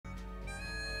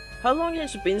How long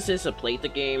has it been since I played the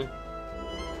game?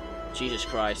 Jesus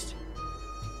Christ.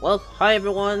 Well, hi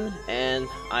everyone, and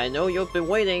I know you've been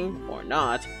waiting, or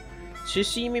not, to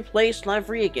see me play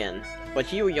Slavery again. But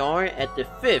here we are at the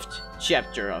 5th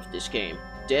chapter of this game,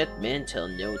 Dead Men Tell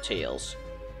No Tales.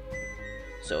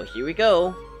 So here we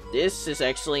go. This is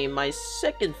actually my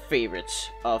second favorite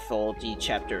of all the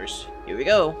chapters. Here we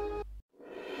go.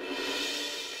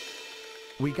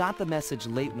 We got the message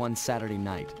late one Saturday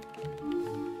night.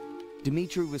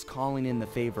 Dimitri was calling in the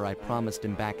favor I promised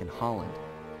him back in Holland.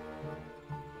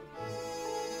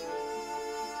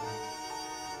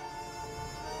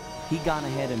 He'd gone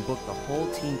ahead and booked the whole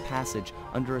team passage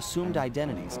under assumed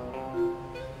identities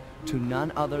to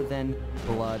none other than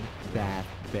Bloodbath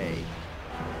Bay.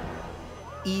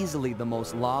 Easily the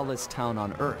most lawless town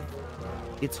on Earth.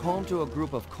 It's home to a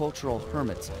group of cultural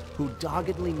hermits who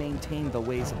doggedly maintain the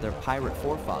ways of their pirate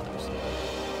forefathers.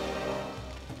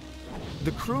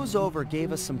 The cruise over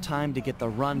gave us some time to get the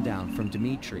rundown from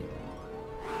Dimitri.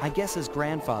 I guess his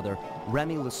grandfather,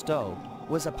 Remy Lestow,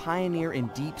 was a pioneer in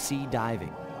deep-sea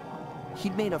diving.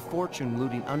 He'd made a fortune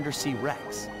looting undersea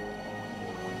wrecks.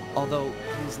 Although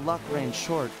his luck ran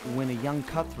short when a young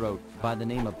cutthroat by the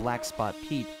name of Black Spot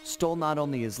Pete stole not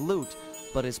only his loot,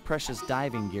 but his precious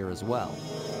diving gear as well.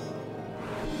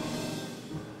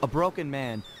 A broken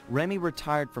man, Remy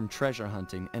retired from treasure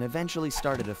hunting and eventually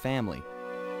started a family.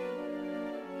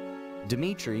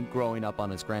 Dimitri, growing up on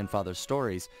his grandfather's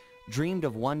stories, dreamed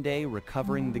of one day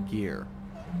recovering the gear.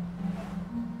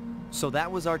 So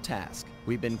that was our task.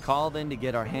 We've been called in to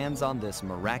get our hands on this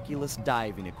miraculous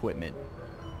diving equipment.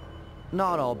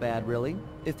 Not all bad, really.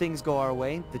 If things go our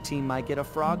way, the team might get a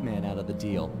frogman out of the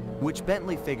deal, which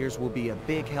Bentley figures will be a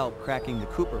big help cracking the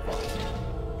Cooper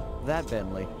vault. That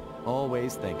Bentley,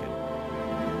 always thinking.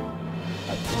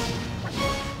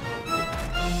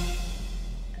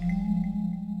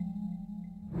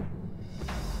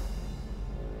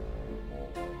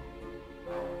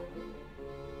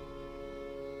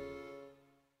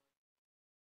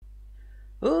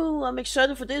 Ooh, I'm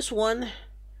excited for this one.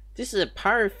 This is a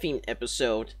power-themed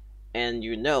episode, and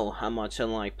you know how much I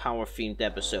like power-themed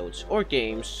episodes, or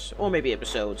games, or maybe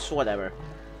episodes, whatever.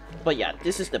 But yeah,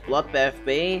 this is the Bloodbath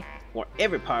Bay, where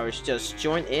every pirate just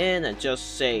join in and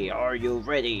just say, "Are you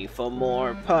ready for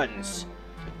more puns?"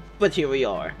 But here we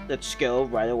are. Let's go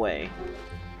right away.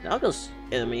 Now,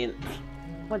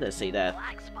 why did I say that?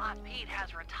 Black Spot Pete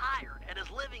has retired and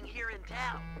is living here in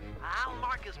town. I'll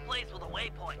mark his place with a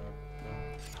waypoint.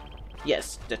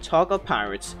 Yes, the Talk of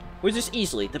Pirates, which is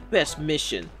easily the best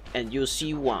mission, and you'll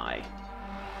see why.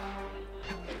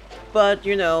 But,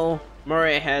 you know,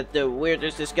 Murray had the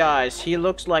weirdest disguise. He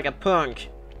looks like a punk.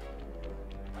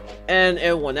 And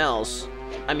everyone else.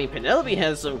 I mean, Penelope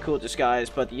has some cool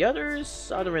disguise, but the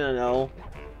others, I don't really know.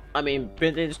 I mean,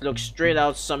 Bennett looks straight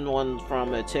out someone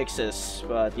from Texas,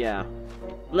 but yeah.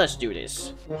 Let's do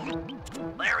this.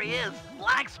 There he is,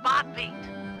 Black Spot Pete.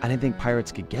 I didn't think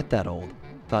pirates could get that old.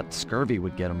 Thought scurvy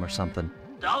would get them or something.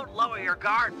 Don't lower your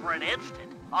guard for an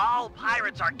instant. All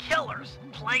pirates are killers,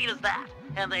 plain as that,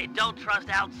 and they don't trust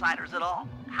outsiders at all.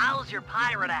 How's your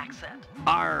pirate accent?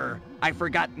 Arr, I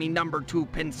forgot me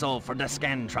 #2 pencil for the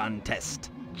Scantron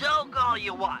test. Joke all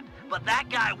you want, but that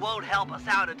guy won't help us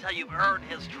out until you've earned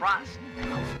his trust.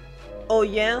 Oh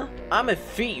yeah? I'm a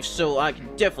thief, so I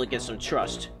can definitely get some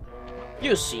trust.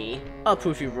 You'll see. I'll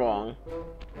prove you wrong.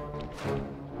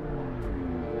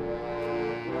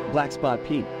 Black Spot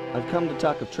Pete, I've come to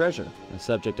talk of treasure, a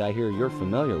subject I hear you're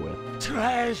familiar with.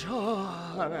 Treasure!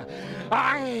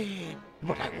 Aye!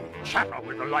 But I won't chatter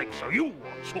with the likes of you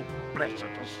on so blessed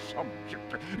a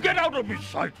subject. Get out of my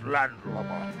sight,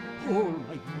 landlubber! All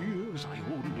my years I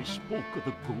only spoke of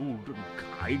the golden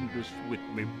kindness with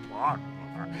me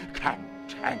partner. Can't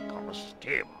tangle a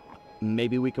stem.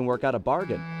 Maybe we can work out a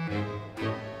bargain.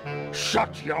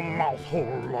 Shut your mouth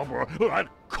hole, lover, and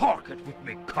cork it with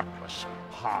me cutlass.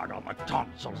 Hard on my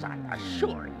tonsils, I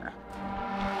assure you.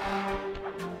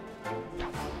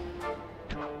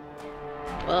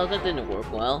 Well, that didn't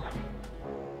work well.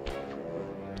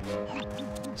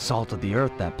 Salt of the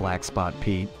earth, that Black Spot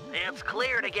Pete. It's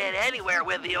clear to get anywhere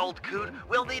with the old coot,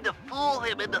 we'll need to fool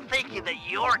him into thinking that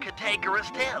you're cantankerous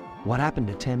Tim. What happened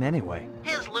to Tim anyway?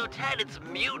 His lieutenants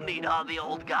mutinied on the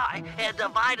old guy and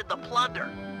divided the plunder,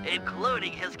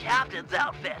 including his captain's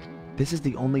outfit. This is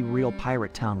the only real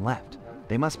pirate town left.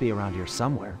 They must be around here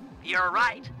somewhere. You're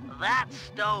right. That's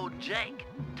Stone Jake.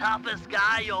 Toughest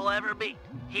guy you'll ever meet.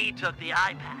 He took the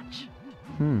eye patch.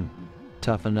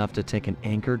 Tough enough to take an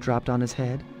anchor dropped on his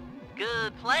head?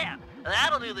 Good plan.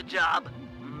 That'll do the job,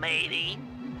 matey.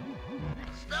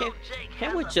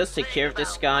 Can't we just take care of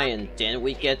this guy and then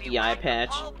we get the eye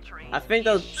patch? I think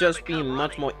that'll just be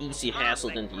much more easy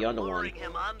hassle than the other one.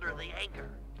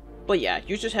 But yeah,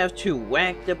 you just have to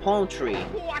whack the palm tree.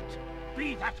 What?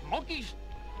 Be that monkeys?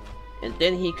 And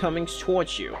then he comes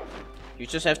towards you. You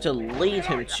just have to lead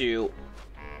him to...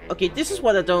 Okay, this is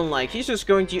what I don't like. He's just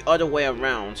going the other way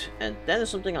around. And that is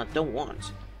something I don't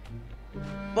want.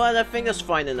 But I think that's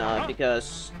fine enough,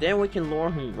 because then we can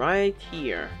lure him right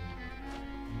here.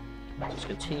 Just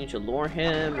continue to lure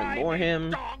him and lure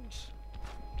him.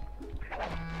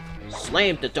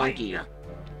 Slam the donkey.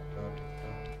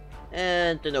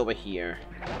 And then over here.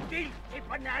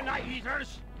 Banana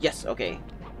eaters. Yes, okay.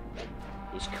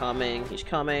 He's coming, he's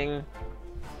coming.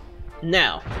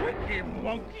 Now.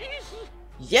 Monkeys?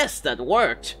 Yes, that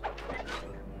worked!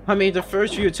 I mean, the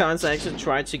first few times I actually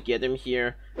tried to get him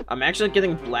here, I'm actually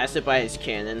getting blasted by his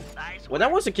cannon. When I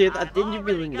was a kid, I didn't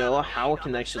really know how I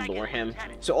can actually lure him.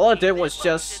 So all I did was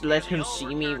just let him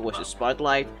see me with his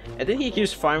spotlight, and then he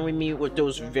keeps firing me with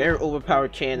those very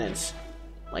overpowered cannons.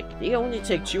 Like, they only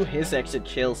take 2 hits exit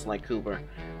kills like Cooper.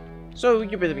 So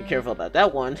you better be careful about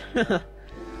that one.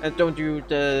 And don't do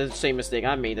the same mistake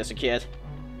I made as a kid.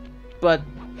 But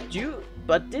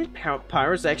did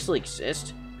pirates actually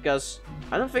exist? Because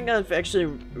I don't think I've actually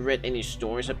read any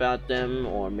stories about them,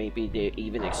 or maybe they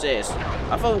even exist.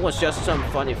 I thought it was just some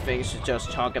funny things to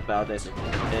just talk about as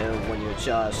when you're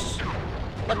just,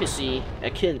 let me see, a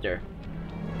kinder.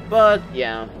 But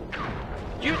yeah,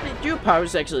 do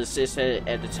pirates actually exist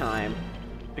at the time?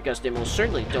 Because they most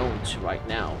certainly don't right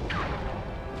now.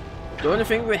 The only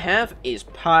thing we have is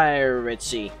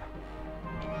piracy,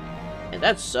 and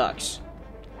that sucks.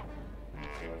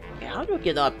 Okay, how do I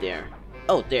get up there?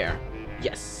 Oh, there.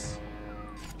 Yes.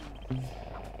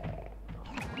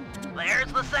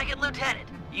 There's the second lieutenant.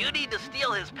 You need to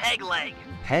steal his peg leg.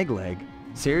 Peg leg?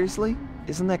 Seriously?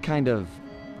 Isn't that kind of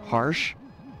harsh?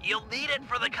 You'll need it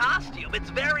for the costume. It's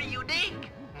very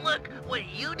unique. Look, what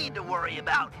you need to worry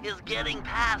about is getting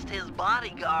past his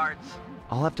bodyguards.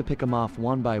 I'll have to pick them off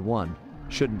one by one.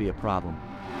 Shouldn't be a problem.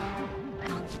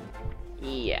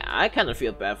 Yeah, I kind of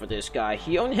feel bad for this guy.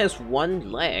 He only has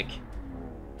 1 leg.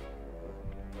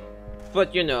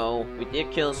 But you know, we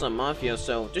did kill some mafia,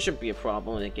 so there shouldn't be a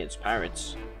problem against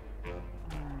pirates.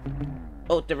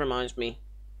 Oh, that reminds me.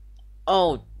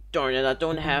 Oh, darn it, I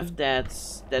don't have that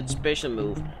special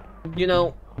move. You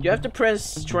know, you have to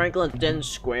press triangle and then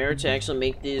square to actually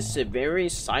make this a very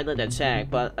silent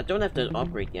attack, but I don't have the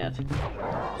upgrade yet.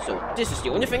 So this is the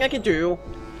only thing I can do.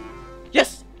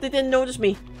 Yes! They didn't notice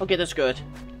me! Okay, that's good.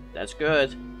 That's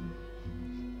good.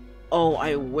 Oh,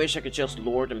 I wish I could just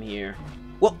lure them here.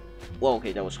 Whoa! Whoa,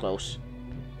 okay, that was close.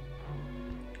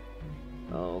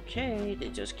 Okay,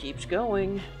 it just keeps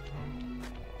going.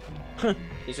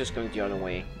 He's just going the other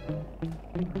way.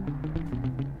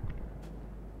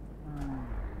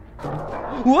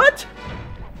 What?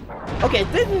 Okay,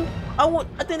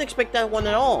 I didn't expect that one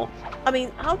at all. I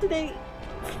mean, how did they...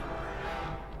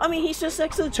 I mean, he's just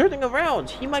actually turning around.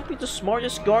 He might be the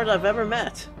smartest guard I've ever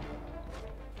met.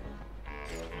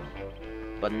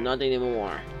 But not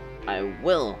anymore. I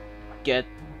will get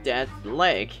that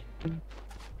leg.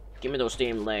 Give me those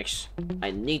damn legs. I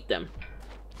need them.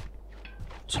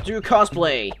 To do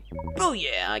cosplay. Oh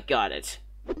yeah, I got it.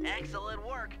 Excellent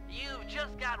work. You've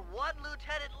just got 1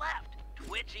 lieutenant left.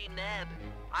 Twitchy Ned.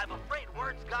 I'm afraid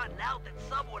word's gotten out that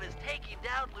someone is taking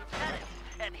down Lieutenant,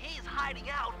 and he's hiding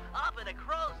out up in a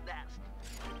crow's nest.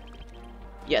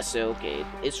 Yes, okay.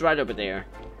 It's right over there.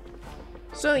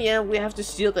 So yeah, we have to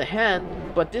steal the hat,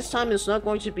 but this time it's not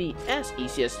going to be as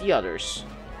easy as the others.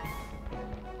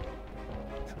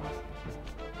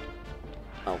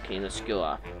 Okay, let's go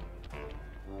up.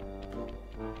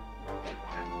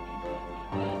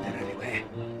 They're everywhere.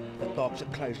 The dogs are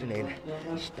closing in.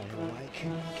 Stay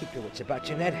awake. Keep your wits about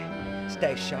you, Ned.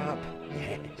 Stay sharp.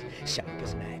 Yes, sharp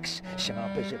as an axe.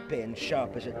 Sharp as a pin.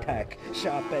 Sharp as a tack.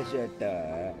 Sharp as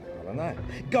a... I don't know.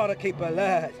 Gotta keep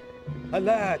alert.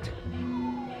 Alert.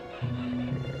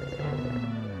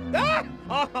 Ah!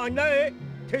 I know it.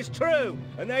 'Tis true.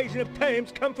 An Asian of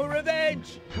Thames come for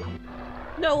revenge.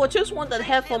 No, I just want that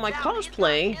hat for my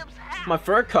cosplay. My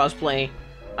third cosplay.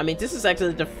 I mean, this is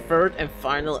actually the third and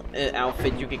final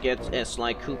outfit you could get as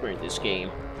Sly Cooper in this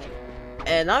game.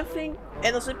 And I think,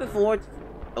 and I said before,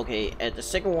 okay, the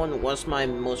second one was my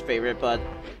most favorite, but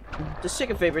the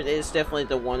second favorite is definitely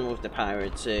the one with the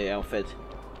pirate outfit.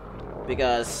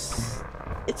 Because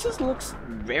it just looks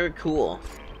very cool.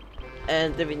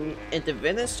 And the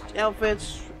Venice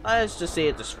outfits, I just say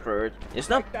it's third. It's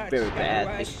not very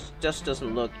bad. It just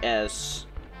doesn't look as...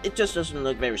 It just doesn't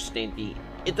look very standy.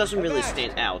 It doesn't really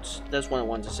stand out. That's what I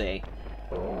want to say.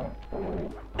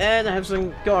 And I have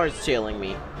some guards tailing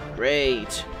me.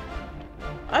 Great.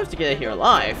 I have to get here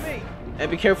alive. And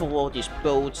be careful with all these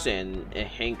boats and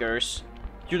hangers.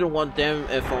 You don't want them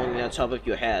falling on top of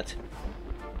your head.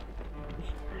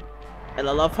 And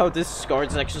I love how this guard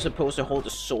is actually supposed to hold a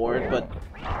sword, but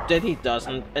then he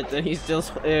doesn't. And then he's still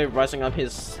rising up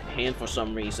his hand for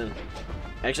some reason.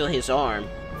 Actually, his arm.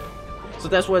 So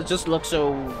that's what it just looks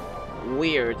so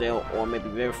weird, or maybe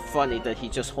very funny, that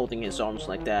he's just holding his arms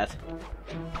like that.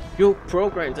 You're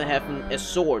programmed to have a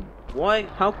sword. Why?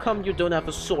 How come you don't have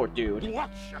a sword, dude?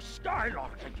 What's your style,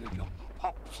 you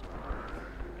pops?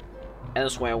 And I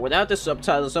swear, without the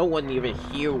subtitles, I wouldn't even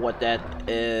hear what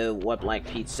what Black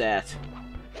Pete said.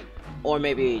 Or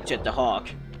maybe Jet the Hawk.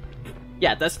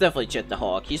 Yeah, that's definitely Jet the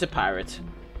Hawk. He's a pirate.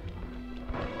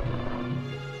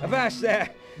 Avast there!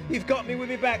 You've got me with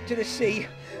me back to the sea.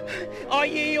 I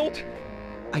yield!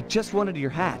 I just wanted your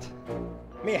hat.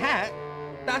 Me hat?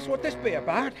 That's what this be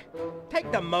about?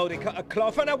 Take the mouldy cut of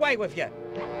cloth and away with you!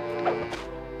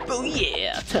 Oh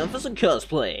yeah, time for some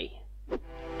cosplay.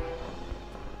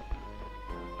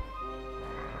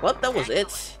 Well, that was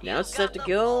it. Now it's time to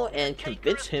go and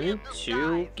convince him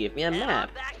to give me a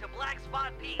map.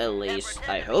 At least,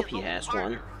 I hope he has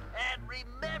one. And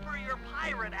remember your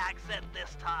pirate accent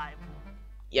this time.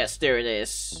 Yes, there it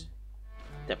is.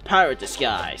 The pirate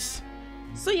disguise.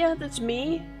 So yeah, that's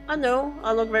me. I know,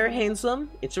 I look very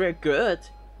handsome. It's very good.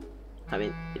 I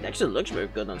mean, it actually looks very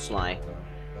good on Sly.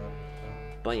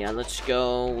 But yeah, let's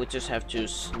go. We just have to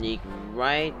sneak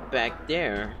right back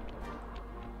there.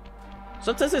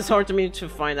 Sometimes it's hard to me to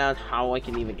find out how I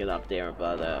can even get up there,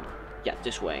 but yeah,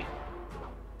 this way.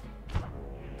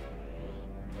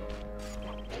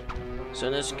 So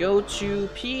let's go to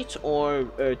Pete or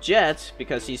Jet,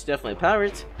 because he's definitely a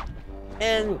pirate,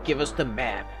 and give us the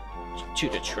map to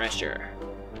the treasure.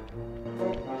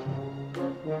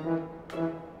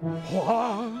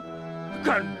 What?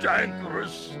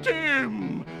 Cantankerous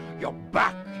Tim! You're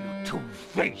back, you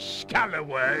two-faced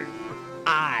scallywag!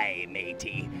 Aye,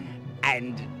 matey.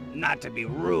 And not to be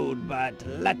rude, but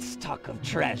let's talk of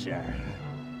treasure.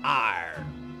 Arr.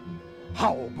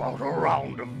 How about a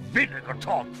round of vinegar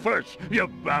talk first, you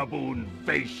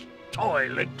baboon-faced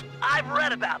toilet? I've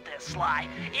read about this, Sly.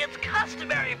 It's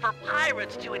customary for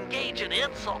pirates to engage in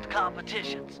insult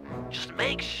competitions. Just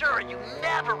make sure you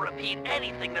never repeat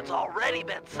anything that's already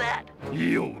been said.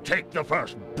 You take the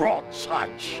first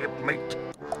broadside, shipmate.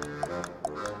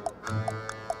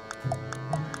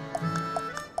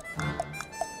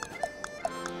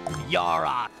 You're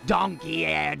a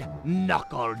donkey-haired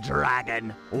knuckle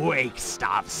dragon,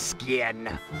 waste-off skin.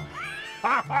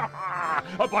 Ha ha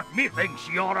ha! But methinks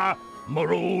you're a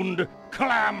marooned,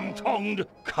 clam-tongued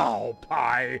cow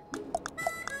pie.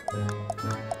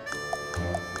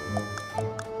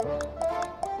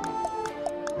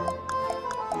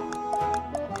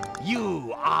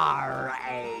 You are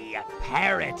a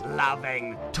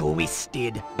parrot-loving,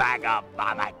 twisted bag of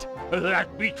vomit.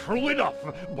 That be true enough,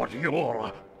 but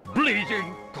you're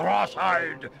bleeding,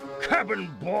 cross-eyed cabin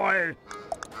boy.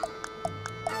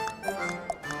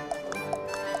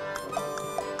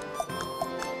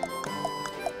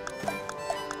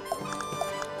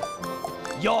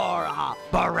 You're a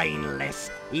brainless,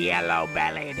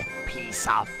 yellow-bellied piece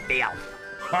of filth.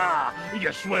 Ha!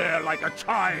 You swear like a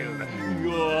child.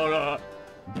 You're a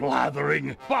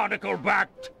blathering,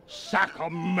 barnacle-backed sack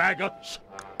of maggots.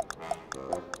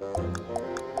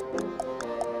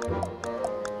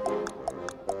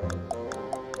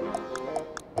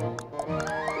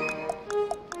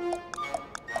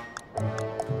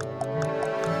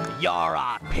 You're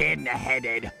a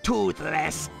pin-headed,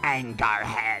 toothless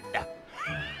anchorhead.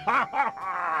 Ha ha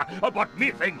ha! But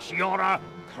methinks you're a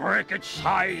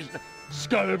cricket-sized,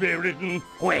 scurvy-ridden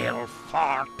whale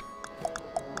fart.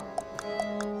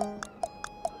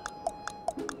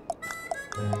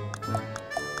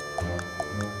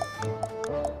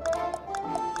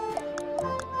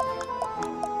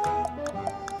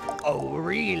 Oh,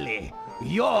 really?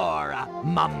 You're a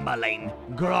mumbling,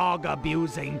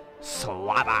 grog-abusing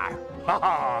swabber. Ha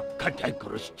ha!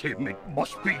 Cantankerous Tim, it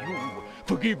must be you.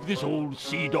 Forgive this old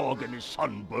sea dog and his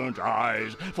sunburnt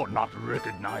eyes for not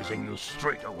recognizing you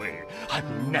straight away.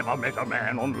 I've never met a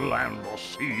man on land or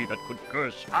sea that could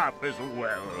curse half as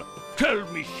well. Tell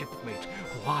me, shipmate,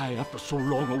 why after so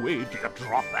long away do you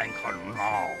drop anchor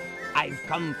now? I've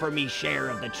come for me share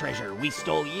of the treasure we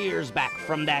stole years back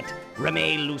from that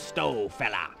Reme Lousteau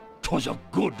fella. 'Twas a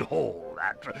good haul,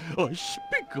 that. I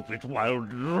speak of it while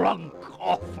drunk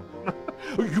often.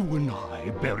 You and I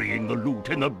burying the loot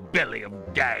in the belly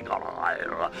of Dagger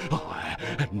Isle. Aye,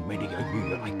 and many a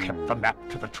year I kept the map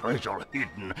to the treasure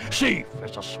hidden, safe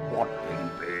as a swaddling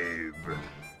babe.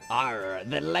 Arr,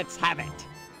 then let's have it.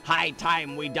 High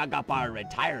time we dug up our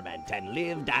retirement and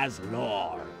lived as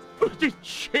lords. It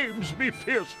shames me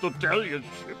fierce to tell you,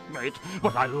 shipmate,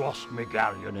 but I lost my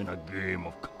galleon in a game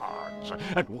of cards.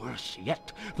 And worse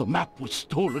yet, the map was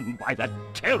stolen by that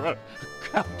terror,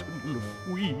 Captain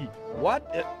Lefouille. What?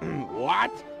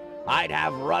 What? I'd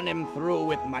have run him through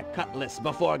with my cutlass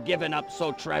before giving up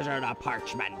so treasured a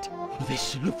parchment.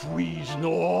 This Lefouille's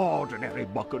no ordinary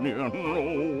buccaneer,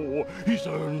 no. He's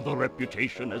earned the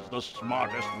reputation as the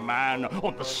smartest man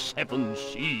on the 7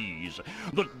 seas.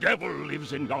 The devil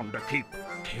lives in yonder keep.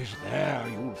 'Tis there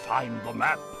you'll find the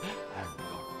map, and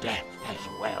your death as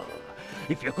well.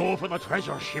 If you go for the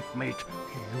treasure, shipmate,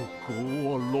 you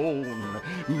go alone.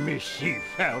 Me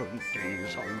seafaring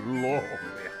days are long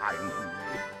behind me.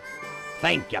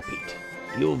 Thank you, Pete.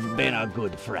 You've been a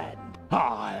good friend.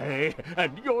 Aye,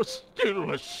 and you're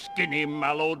still a skinny,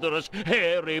 malodorous,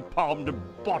 hairy-palmed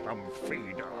bottom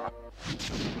feeder.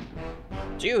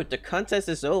 Dude, the contest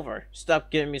is over.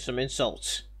 Stop giving me some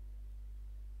insults.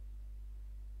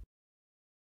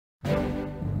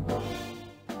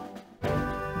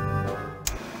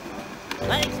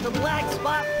 Thanks to Black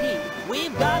Spot Pete,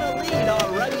 we've got a lead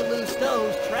on Ruggy Lou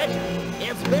Stowe's treasure.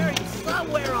 It's buried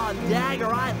somewhere on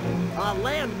Dagger Island, a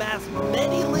landmass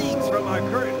many leagues from our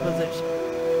current position.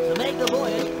 To make the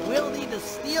voyage, we'll need to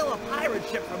steal a pirate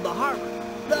ship from the harbor.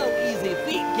 No easy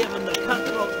feat given the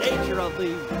cutthroat nature of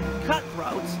the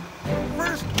cutthroats.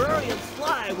 First, Murray and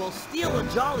Sly will steal a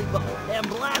jolly boat and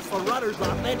blast the rudders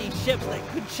off any ships that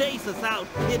could chase us out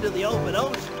into the open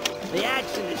ocean. The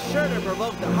action is sure to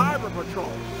provoke the harbor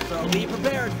patrol, so be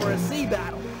prepared for a sea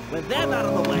battle. With them out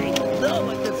of the way, no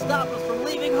one can stop us from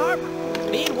leaving harbor.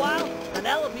 Meanwhile,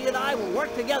 Penelope and I will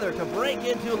work together to break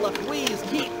into Lefouille's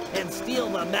keep and steal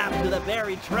the map to the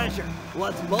buried treasure.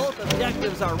 Once both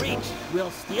objectives are reached,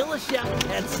 we'll steal a ship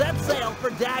and set sail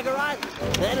for Dagger Island.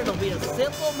 Then it'll be a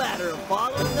simple matter of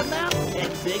following the map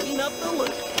and digging up the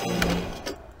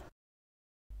loot.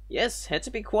 Yes, had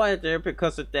to be quiet there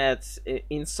because of that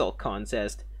insult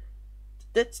contest.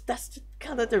 That's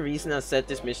kind of the reason I said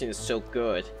this mission is so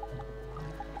good.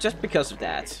 Just because of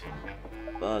that.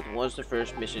 But what's the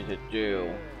first mission to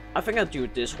do? I think I'll do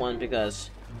this one because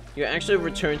you actually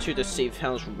return to the safe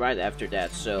house right after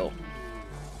that, so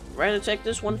rather take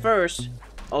this one first.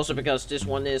 Also because this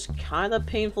one is kind of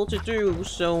painful to do,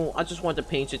 so I just want the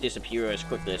pain to disappear as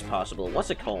quickly as possible. What's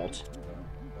it called?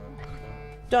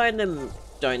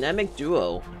 Dynamic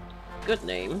Duo. Good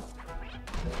name.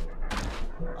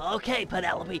 Okay,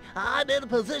 Penelope, I'm in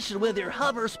position with your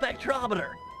hover spectrometer.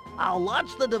 I'll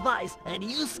launch the device, and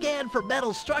you scan for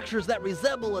metal structures that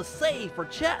resemble a safe or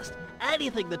chest,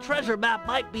 anything the treasure map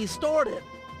might be stored in.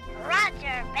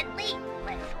 Roger, Bentley.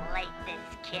 Let's light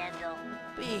this candle.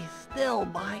 Be still,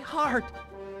 my heart.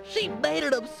 She made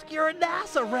an obscure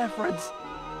NASA reference.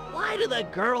 Why do the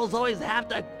girls always have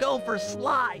to go for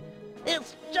Sly?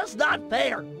 It's just not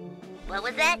fair. What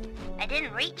was that? I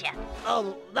didn't reach you.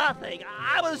 Oh, nothing.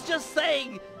 I was just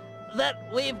saying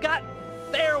that we've got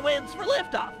fair winds for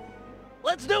liftoff.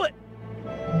 Let's do it!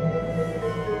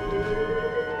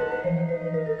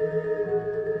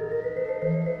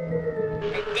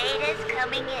 The data's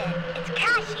coming in. It's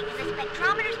caching in the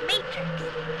spectrometer's matrix.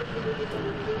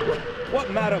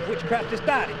 What matter of which craft is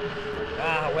that?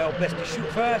 Ah, well, best to shoot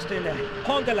first and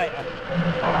ponder later.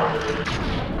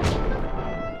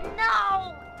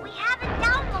 No! We haven't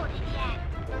downloaded yet.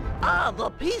 Ah, the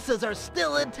pieces are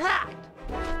still intact.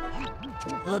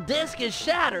 The disk is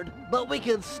shattered, but we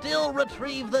can still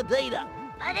retrieve the data.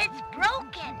 But it's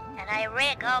broken, and I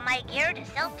rig all my gear to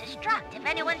self-destruct if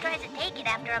anyone tries to take it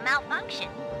after a malfunction.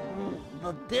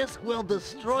 The disk will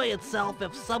destroy itself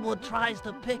if someone tries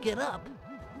to pick it up.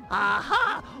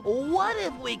 Aha! What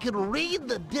if we could read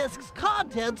the disk's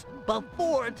contents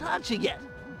before touching it?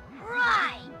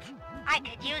 Right! I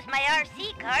could use my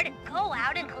RC card and go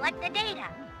out and collect the data.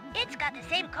 It's got the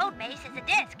same code base as the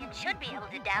disk and should be able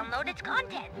to download its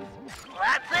contents.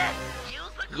 That's it!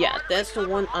 Use the Yeah, card that's the to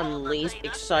one recover all I'm the least data,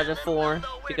 excited then for we'll know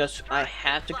where because to I track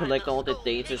have to it. collect all the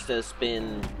data that's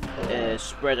been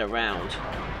spread around.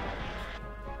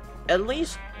 At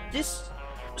least this...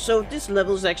 So this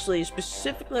level is actually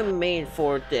specifically made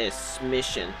for this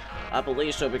mission. I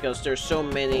believe so because there's so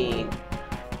many...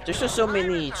 There's just so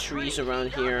many trees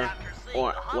around here.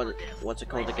 Or what's it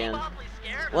called again?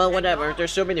 Well, whatever.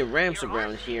 There's so many ramps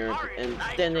around here, and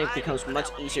then it becomes much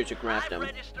easier to grab them.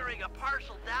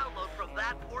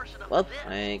 Well,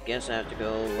 I guess I have to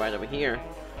go right over here.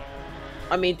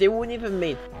 I mean, they wouldn't even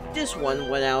make this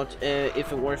one without,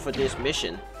 if it weren't for this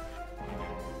mission.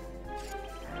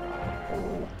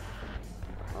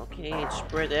 Okay, it's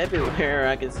spread everywhere,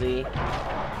 I can see.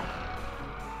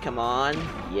 Come on,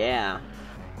 yeah.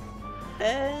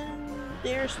 And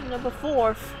there's number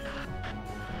 4.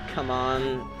 Come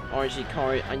on, RG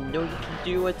card, I know you can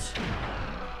do it.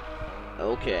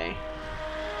 Okay.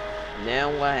 Now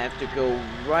I have to go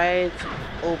right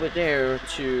over there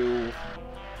to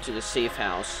the safe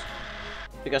house.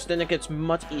 Because then it gets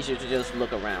much easier to just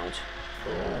look around.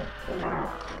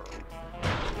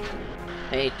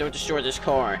 Hey, don't destroy this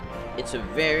car. It's a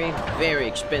very, very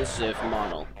expensive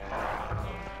model.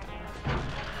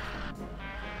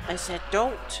 I said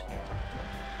don't.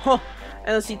 Huh,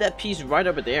 and I see that piece right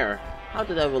over there. How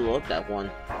did I overlook that one?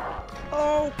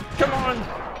 Oh, come on!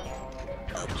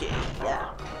 Okay,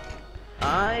 yeah.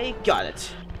 I got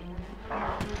it.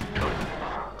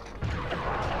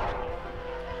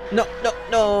 No, no,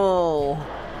 no!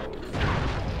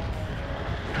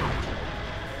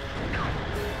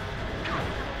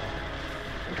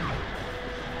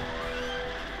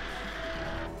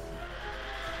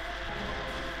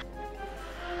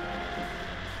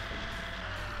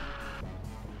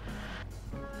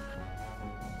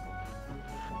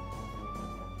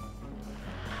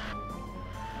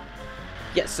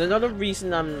 Yes, another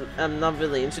reason I'm not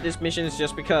really into this mission is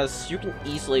just because you can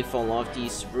easily fall off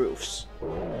these roofs.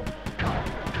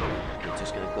 I'm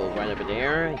just gonna go right over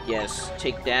there. Yes,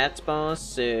 take that,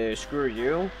 boss. Screw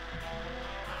you.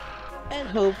 And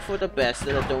hope for the best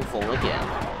that I don't fall again.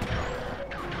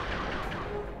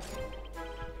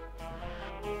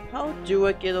 How do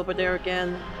I get over there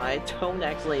again? I don't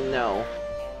actually know.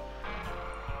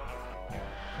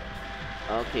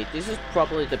 Okay, this is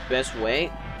probably the best way.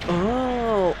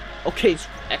 Oh, okay, it's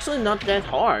actually not that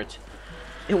hard.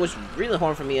 It was really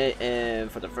hard for me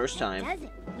for the first time.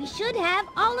 We should have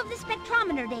all of the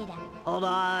spectrometer data. Hold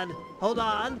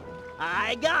on.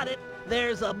 I got it.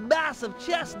 There's a massive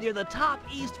chest near the top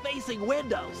east-facing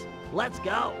windows. Let's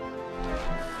go.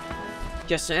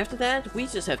 Just after that, we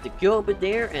just have to go over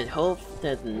there and hope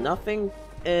that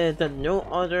that no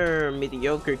other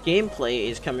mediocre gameplay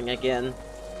is coming again.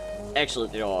 Actually,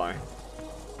 there are.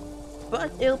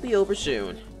 But it'll be over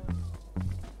soon.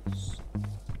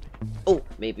 Oh,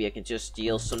 maybe I can just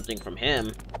steal something from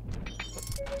him.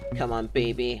 Come on,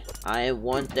 baby. I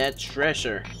want that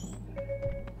treasure.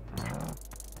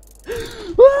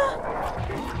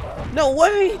 No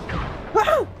way!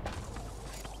 Wow!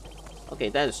 Okay,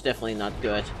 that is definitely not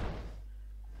good.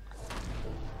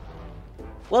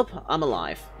 Well, I'm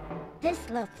alive. This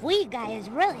LaFouille guy is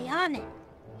really on it.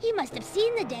 He must have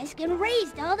seen the desk and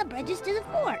raised all the bridges to the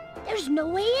fort. There's no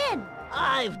way in.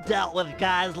 I've dealt with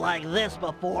guys like this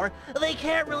before. They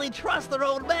can't really trust their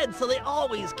own men, so they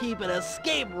always keep an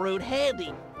escape route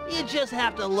handy. You just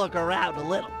have to look around a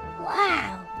little.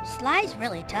 Wow, Sly's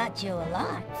really taught you a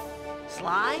lot.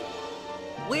 Sly?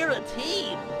 We're a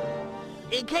team.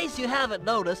 In case you haven't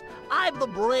noticed, I'm the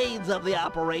brains of the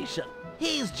operation.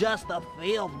 He's just the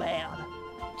field man.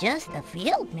 Just the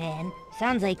field man?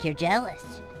 Sounds like you're jealous.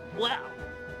 Well,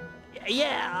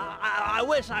 yeah, I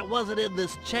wish I wasn't in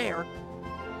this chair.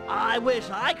 I wish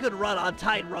I could run on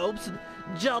tight ropes and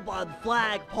jump on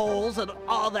flag poles and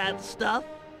all that stuff.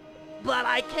 But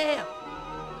I can't.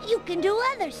 You can do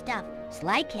other stuff.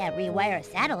 Sly can't rewire a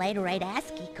satellite or write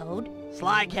ASCII code.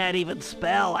 Sly can't even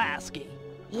spell ASCII.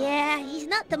 Yeah, he's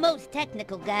not the most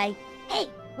technical guy. Hey,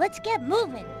 let's get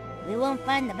moving. We won't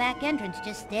find the back entrance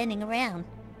just standing around.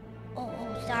 Oh,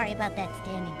 sorry about that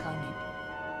standing comment.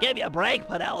 Give me a break,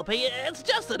 Penelope. It's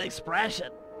just an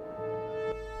expression.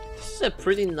 This is a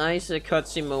pretty nice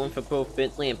cutscene moment for both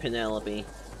Bentley and Penelope.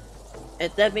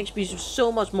 And that makes me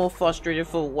so much more frustrated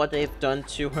for what they've done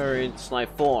to her in Sly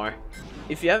 4.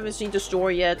 If you haven't seen the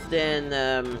story yet,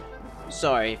 then,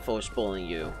 sorry for spoiling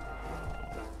you.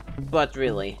 But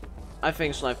really, I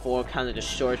think Sly 4 kind of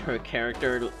destroyed her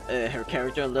character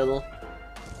a little.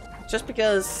 Just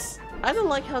because I don't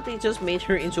like how they just made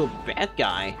her into a bad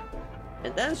guy.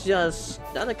 And that's just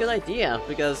not a good idea,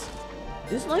 because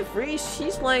in Sly 3,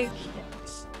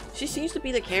 she seems to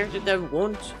be the character that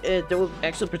will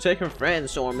actually protect her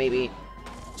friends, or maybe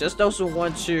just doesn't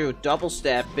want to double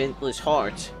stab Bentley's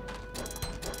heart.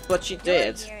 But she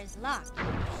did.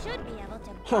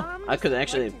 Huh, I could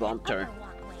actually have bumped her.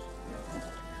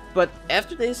 But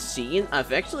after this scene,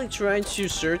 I've actually tried to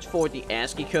search for the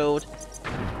ASCII code,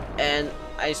 and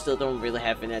I still don't really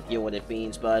have an idea what it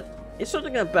means, but it's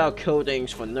something about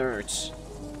codings for nerds.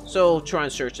 So try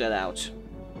and search that out.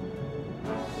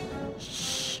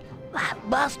 Shh! That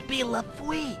must be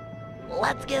LaFouille.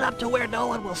 Let's get up to where no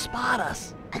one will spot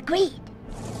us. Agreed.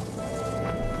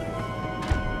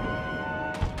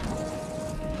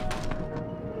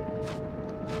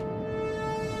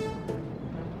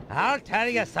 I'll tell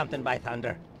you something, by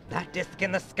thunder. That disc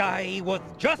in the sky was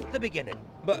just the beginning.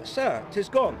 But, sir, 'tis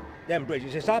gone. Them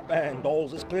bridges is up, and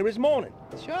all's as clear as morning.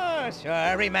 Sure.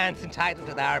 Every man's entitled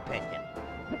to their opinion.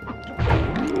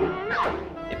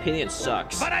 Opinion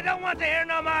sucks. But I don't want to hear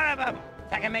no more of him.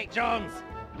 Second Mate Jones.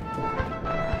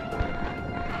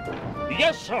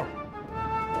 Yes, sir.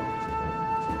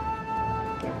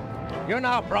 You're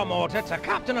now promoted to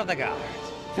Captain of the Guard.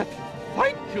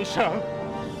 Thank you, sir.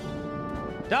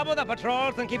 Double the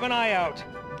patrols and keep an eye out.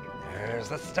 There's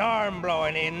the storm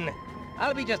blowing in.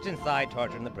 I'll be just inside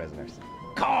torturing the prisoners.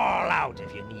 Call out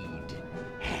if you need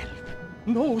help.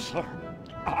 No, sir.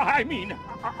 I mean,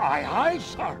 aye,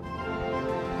 sir.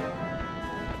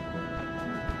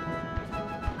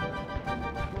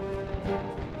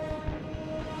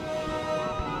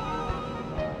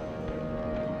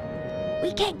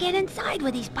 We can't get inside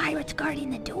with these pirates guarding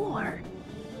the door.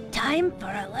 Time for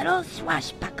a little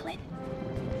swashbuckling.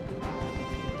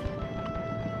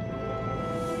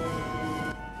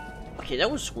 Okay, that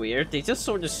was weird. They just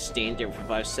sort of stand there for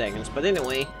 5 seconds. But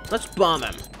anyway, let's bomb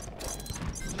him.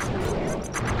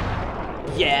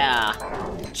 Yeah!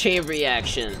 Chain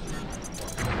reaction.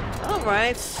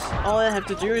 Alright, all I have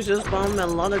to do is just bomb a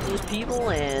lot of these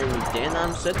people and then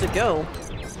I'm set to go.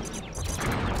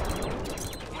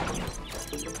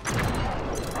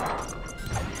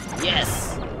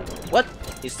 Yes! What?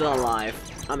 He's still alive.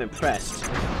 I'm impressed.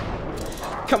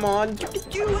 Come on, you can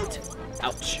do it!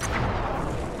 Ouch.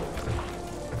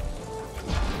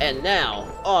 And now,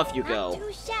 off you go. Not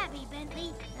too shabby,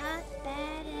 Bentley. Not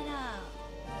bad at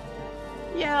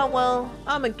all. Yeah, well,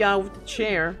 I'm a guy with a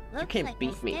chair. You Looks can't like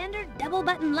beat the me. standard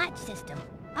double-button latch system.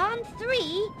 On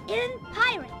 3 in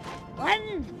pirate.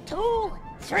 1, 2,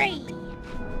 3.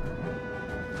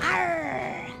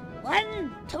 Arr!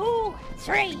 1, 2,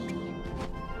 3.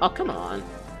 Oh, come on.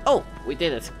 Oh, we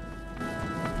did it.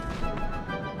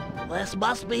 This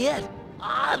must be it.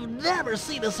 I've never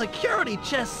seen a security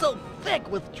chest so thick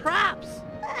with traps.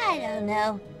 I don't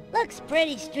know. Looks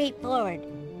pretty straightforward.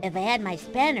 If I had my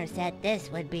spanner set,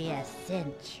 this would be a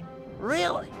cinch.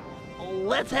 Really?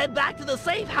 Let's head back to the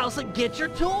safe house and get your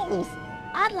tools.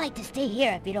 I'd like to stay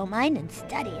here if you don't mind and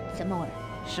study it some more.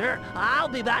 Sure, I'll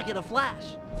be back in a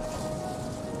flash.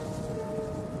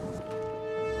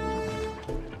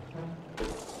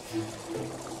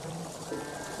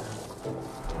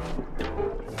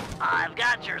 I've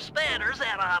got your spanners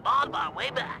and I'm on my way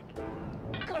back.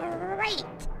 Great!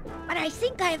 But I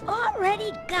think I've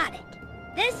already got it.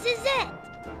 This is it!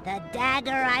 The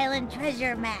Dagger Island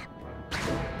treasure map.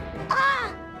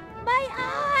 Ah! My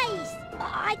eyes!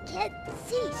 I can't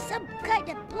see, some kind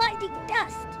of blinding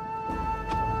dust.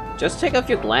 Just take off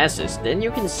your glasses, then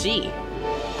you can see.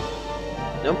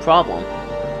 No problem.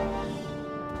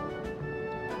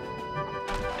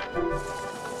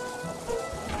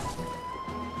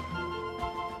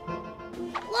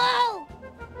 Whoa!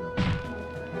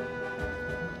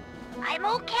 I'm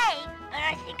okay, but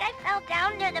I think I fell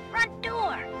down near the front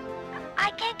door.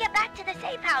 I can't get back to the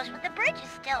safe house with the bridges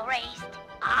still raised.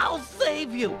 I'll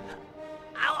save you.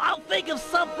 I'll think of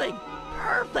something.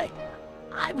 Perfect.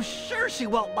 I'm sure she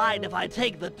won't mind if I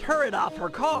take the turret off her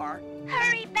car.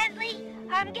 Hurry, Bentley!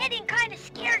 I'm getting kind of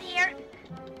scared here.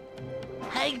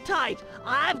 Hang tight.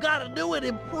 I've got a new and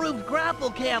improved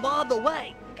grapple cam on the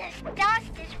way. This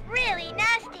dust is really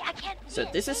nasty. I can't. So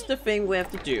this is the thing we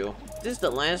have to do. This is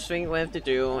the last thing we have to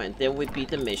do, and then we beat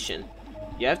the mission.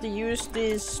 You have to use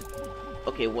this...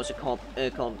 Okay, what's it called?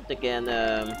 Called again,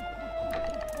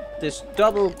 this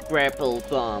double grapple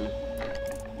bomb.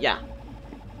 Yeah.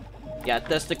 Yeah,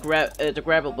 that's the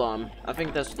grapple bomb. I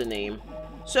think that's the name.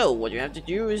 So, what you have to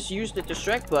do is use the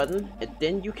distract button, and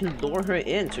then you can lure her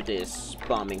into this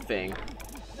bombing thing.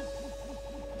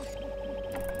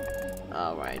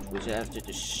 Alright, we just have to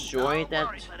destroy that. Don't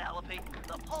worry, Penelope.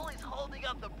 The pulleys holding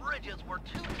up the bridges were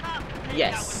too tough to take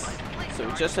Yes. out with my police So we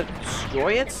cars. just have to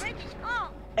destroy The it, bridge is full.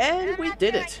 and we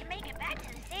did I it. can make it back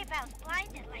to the safe house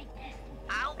blinded like this.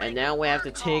 I'll And make now it we have to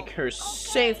work, take Holland. her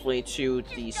safely to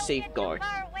Just the don't safeguard. Get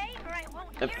too far away or I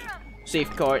won't hear 'em.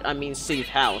 Safeguard, I mean safe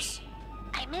house.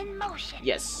 I'm in motion.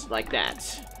 Yes, like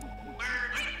that.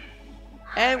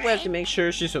 And we have to make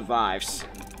sure she survives.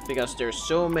 Because there's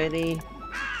so many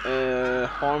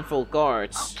harmful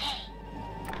guards.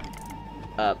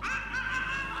 Okay.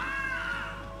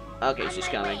 Okay, On she's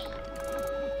my coming. way.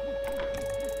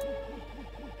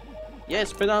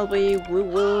 Yes, Penelope, we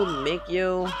will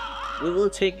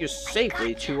take you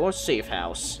safely to our safe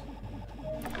house.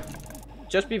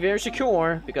 Just be very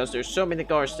secure, because there's so many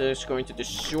guards that's going to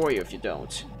destroy you if you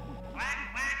don't.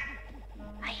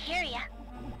 I hear ya.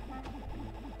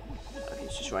 Okay,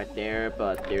 she's He's right there,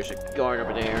 but there's a guard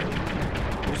over there.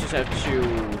 We just have to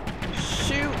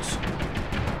shoot.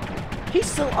 He's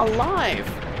still alive.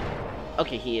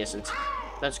 Okay, he isn't.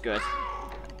 That's good.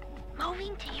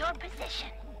 Moving to your position.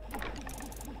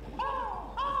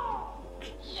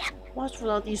 Yep. What's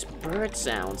with all these bird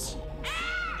sounds?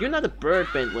 You're not a bird,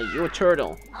 Bentley. You're a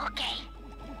turtle. Okay.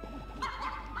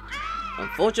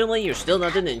 Unfortunately, you're still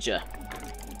not a ninja.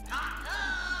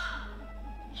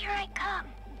 Here I come.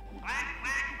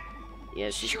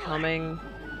 Yes, she's coming.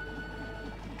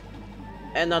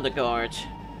 Another guard.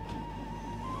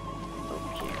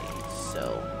 Okay,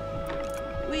 so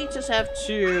we just have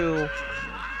to.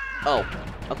 Oh,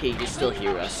 okay, you still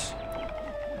hear us.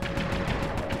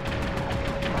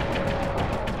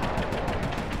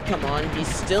 Come on, he's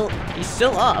still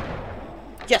up.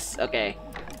 Yes, okay.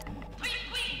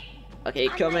 Okay,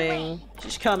 coming.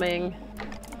 She's coming.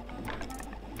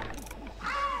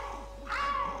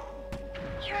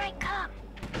 Here I come.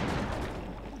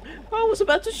 I was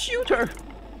about to shoot her.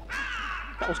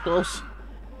 That was close.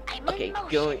 I'm Okay, in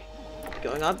motion.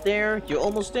 going up there. You're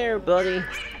almost there, buddy.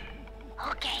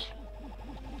 Okay.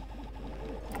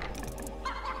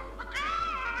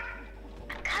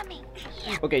 I'm coming.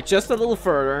 Yep. Okay, just a little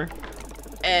further,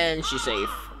 and she's safe.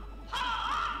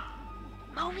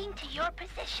 Moving to your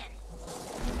position.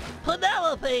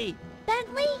 Penelope!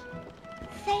 Bentley?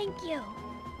 Thank you.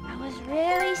 I was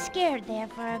really scared there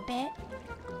for a bit.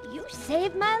 You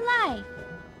saved my life.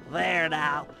 There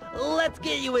now. Let's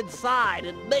get you inside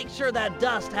and make sure that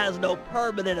dust has no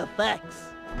permanent effects.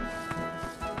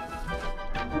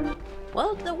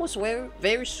 Well, that was very,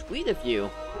 very sweet of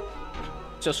you.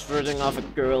 Just furthering off a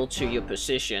girl to your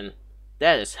position.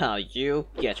 That is how you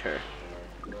get her.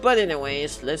 But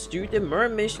anyways, let's do the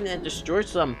mermaid mission and destroy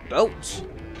some boats.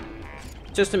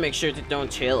 Just to make sure they don't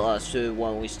tail us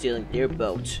while we're stealing their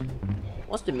boat.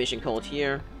 What's the mission called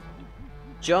here?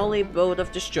 Jolly Boat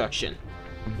of Destruction.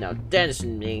 Now that is a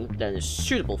name that is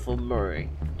suitable for Murray,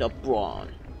 the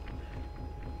Brawn.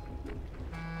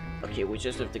 Okay, we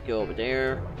just have to go over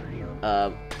there.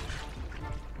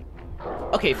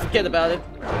 Okay, forget about it.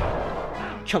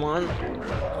 Come on.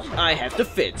 I have the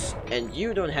fits, and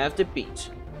you don't have the beat.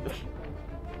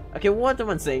 Okay, what am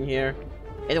I saying here?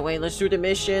 Anyway, let's do the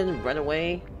mission, run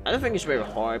away. I don't think it's very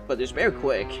hard, but it's very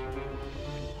quick.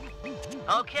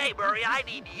 Okay, Murray, I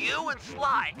need you and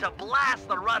Sly to blast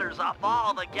the rudders off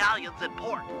all the galleons in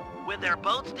port. With their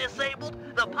boats disabled,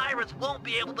 the pirates won't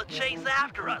be able to chase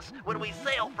after us when we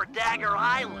sail for Dagger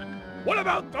Island. What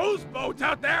about those boats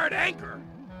out there at anchor?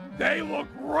 They look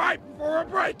ripe for a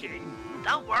breaking.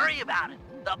 Don't worry about it.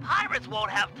 The pirates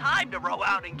won't have time to row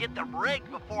out and get them rigged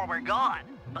before we're gone.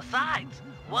 Besides,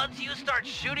 once you start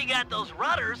shooting at those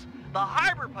rudders, the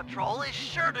harbor patrol is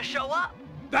sure to show up.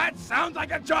 That sounds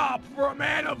like a job for a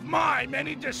man of my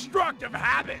many destructive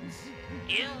habits.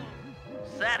 You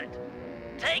said it.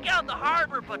 Take out the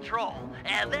harbor patrol,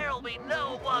 and there'll be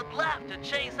no one left to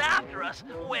chase after us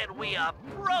when we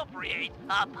appropriate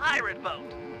a pirate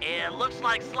boat. It looks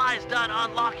like Sly's done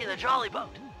unlocking the jolly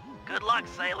boat. Good luck,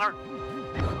 sailor.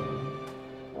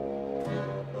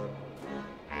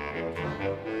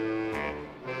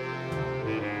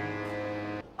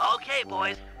 Okay,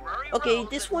 boys. Okay,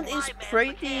 this one is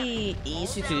pretty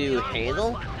easy to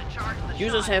handle. You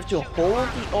just have to hold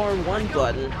the R1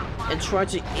 button and try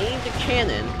to aim the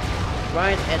cannon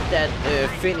right at that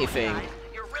finny thing.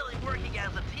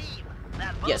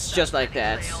 Yes, just like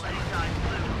that.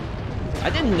 I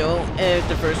didn't know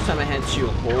the first time I had to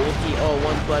hold the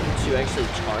R1 button to actually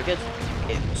target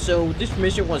it, so this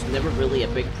mission was never really a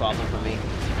big problem for me.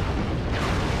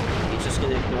 You're just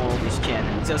gonna ignore all these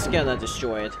cannons, just gonna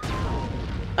destroy it.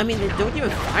 I mean, they don't even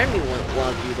fire me while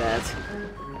I do that.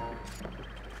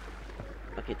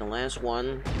 Okay, the last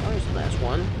one. Where's the last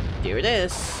one? There it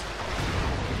is.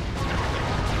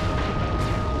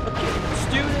 Okay, let's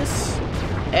do this.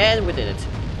 And we did it.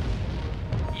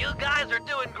 You guys are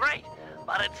doing great,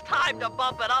 but it's time to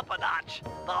bump it up a notch.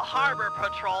 The harbor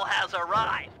patrol has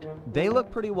arrived. They look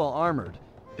pretty well armored.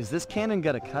 Is this cannon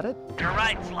gonna cut it? You're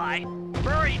right, Sly.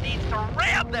 Murray needs to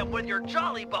ram them with your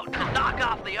jolly boat to knock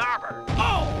off the armor.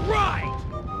 All right!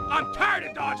 I'm tired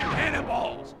of dodging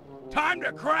cannonballs. Time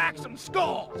to crack some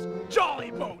skulls,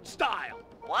 jolly boat style.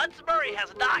 Once Murray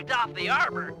has knocked off the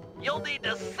armor, you'll need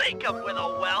to sink him with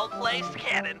a well-placed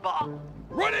cannonball.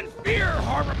 Run in fear,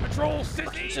 harbor patrol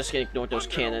sissies! Just gonna ignore those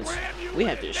cannons. We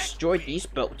have to destroy these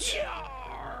boats.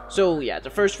 So yeah, the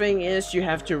first thing is you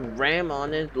have to ram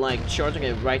on it, like charging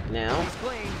it right now,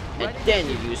 and then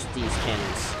you use these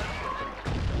cannons.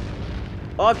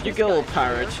 Off you go,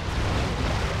 pirate.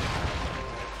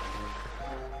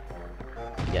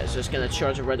 Yeah, it's just gonna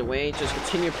charge it right away. Just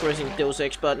continue pressing those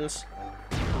X buttons.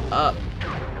 My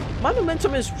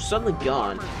momentum is suddenly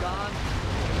gone.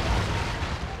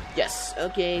 Yes,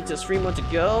 okay, just 3 more to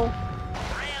go.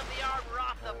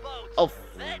 Oh.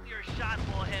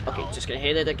 Okay, just gonna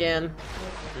hit it again.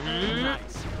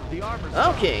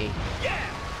 Okay.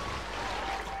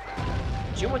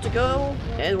 2 more to go,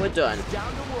 and we're done.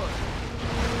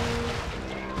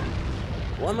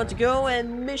 1 more to go,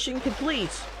 and mission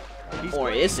complete.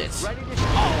 Or is it?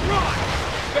 Alright!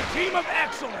 The team of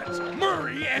excellence,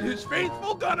 Murray and his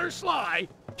faithful gunner Sly,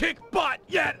 kick butt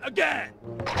yet again!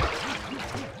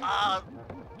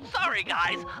 Sorry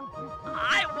guys.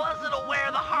 I wasn't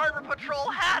aware the Harbor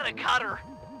Patrol had a cutter.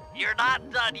 You're not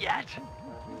done yet.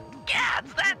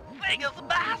 Gads, that thing is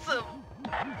massive!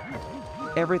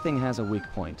 Everything has a weak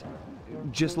point.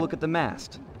 Just look at the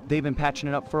mast. They've been patching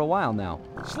it up for a while now.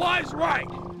 Sly's right.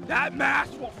 That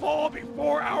mast will fall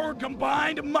before our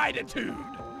combined mightitude.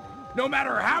 No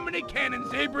matter how many cannons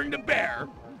they bring to bear,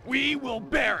 we will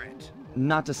bear it.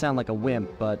 Not to sound like a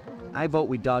wimp, but I vote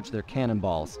we dodge their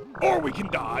cannonballs. Or we can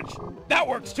dodge. That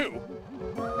works too.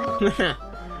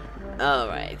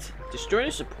 Alright. Destroy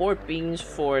the support beams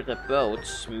for the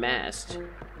boat's mast.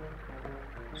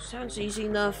 Sounds easy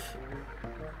enough.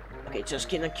 Okay, just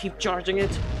gonna keep charging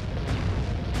it.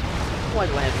 Why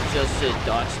do I have to just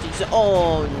dodge these?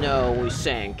 Oh no, we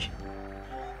sank.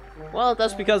 Well,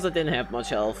 that's because I didn't have much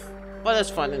health. But that's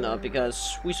fine enough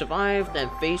because we survived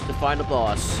and faced the final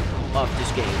boss of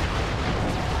this game.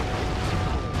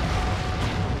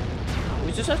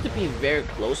 We just have to be very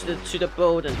close to the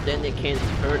boat and then they can't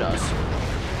hurt us.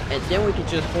 And then we can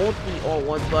just hold the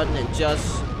R1 button and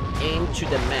just aim to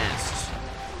the mast.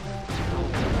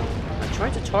 I'm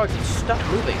trying to target, stop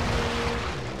moving.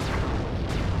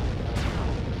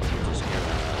 Just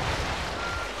gonna...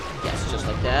 Yes, just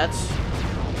like that.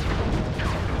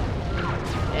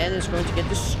 And it's going to get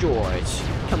destroyed.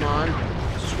 Come on.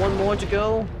 Just 1 more to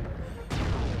go.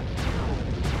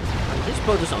 This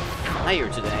boat is on fire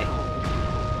today.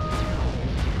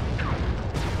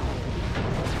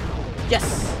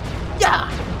 Yes! Yeah!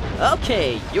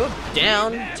 Okay, you're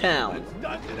downtown.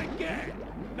 Does it again.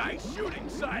 Nice shooting,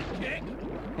 sidekick.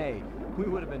 Hey, we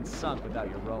would have been sunk without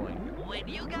your rowing. When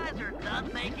you guys are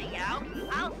done making out,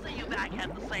 I'll see you back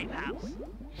at the safe house.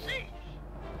 See?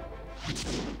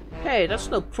 Hey, that's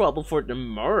no problem for the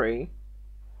Murray.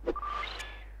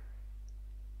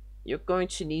 You're going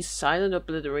to need silent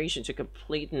obliteration to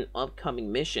complete an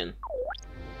upcoming mission.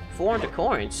 400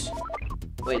 coins?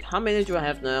 Wait, how many do I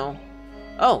have now?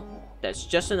 Oh, that's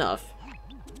just enough.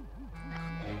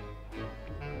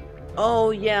 Oh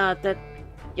yeah,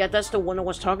 that's the one I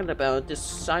was talking about. This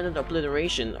silent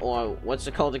obliteration, or what's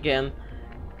it called again?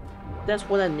 That's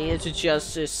what I needed to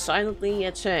just silently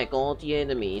attack all the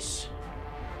enemies.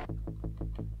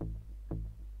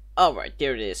 Alright,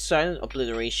 there it is. Silent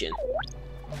obliteration.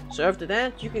 So after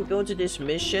that, you can go to this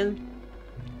mission.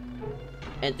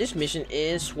 And this mission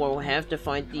is where we'll have to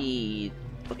find the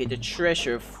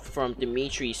treasure from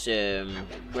Dimitri's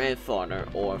grandfather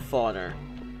or father.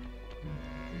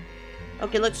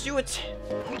 Okay, let's do it.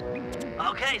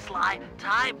 Okay, Sly,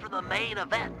 time for the main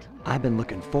event. I've been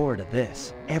looking forward to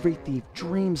this. Every thief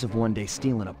dreams of one day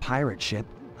stealing a pirate ship.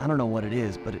 I don't know what it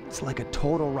is, but it's like a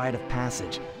total rite of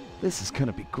passage. This is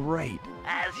gonna be great.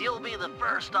 As you'll be the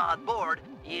first on board,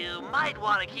 you might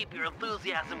want to keep your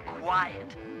enthusiasm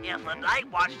quiet. If the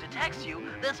Night Watch detects you,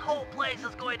 this whole place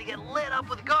is going to get lit up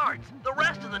with guards. The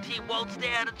rest of the team won't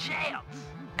stand a chance.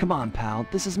 Come on, pal.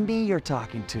 This is me you're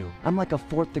talking to. I'm like a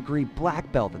 4th degree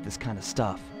black belt at this kind of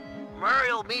stuff.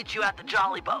 Murray will meet you at the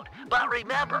Jolly Boat, but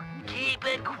remember, keep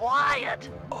it quiet.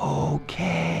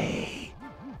 Okay.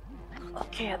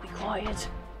 Okay, I'll be quiet.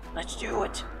 Let's do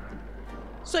it.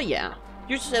 So yeah,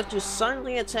 you just have to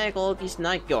silently attack all these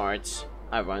night guards,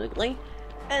 ironically,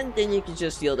 and then you can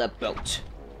just steal that boat.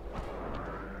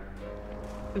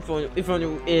 If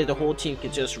only the whole team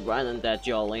could just run on that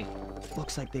jolly.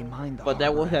 Looks like they mined the But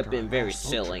that would have after been our very last boat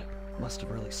silly. trip. Must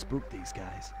have really spooked these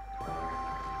guys.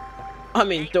 I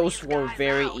mean, those were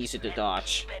very easy to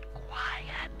dodge. Keep it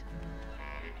quiet.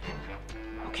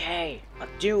 Okay, I'll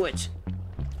do it.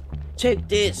 Take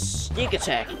this, sneak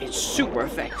attack. It's super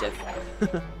effective.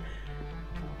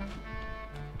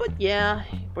 But yeah,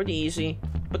 pretty easy.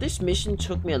 But this mission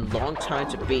took me a long time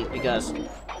to beat because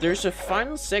there's a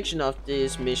final section of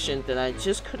this mission that I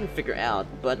just couldn't figure out,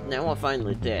 but now I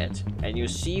finally did. And you'll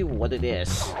see what it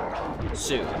is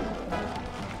soon.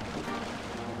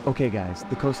 Okay guys,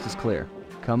 the coast is clear.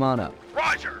 Come on up.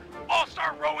 Roger! I'll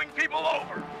start rowing people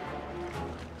over!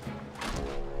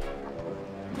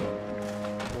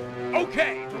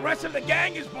 Okay, the rest of the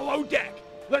gang is below deck.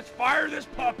 Let's fire this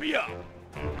puppy up.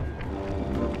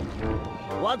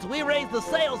 Once we raise the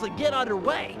sails and get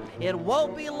underway, it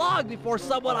won't be long before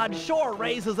someone on shore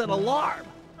raises an alarm.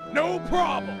 No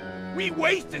problem. We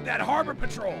wasted that harbor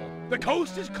patrol. The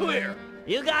coast is clear.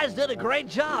 You guys did a great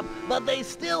job, but they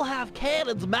still have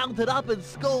cannons mounted up in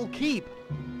Skull Keep.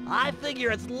 I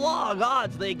figure it's long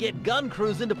odds they get gun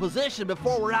crews into position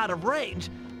before we're out of range,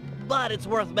 but it's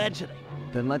worth mentioning.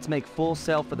 Then let's make full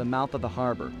sail for the mouth of the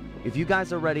harbor. If you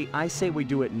guys are ready, I say we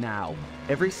do it now.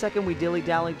 Every second we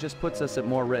dilly-dally just puts us at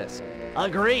more risk.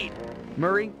 Agreed.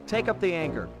 Murray, take up the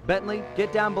anchor. Bentley,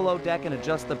 get down below deck and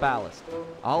adjust the ballast.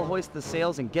 I'll hoist the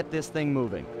sails and get this thing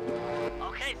moving.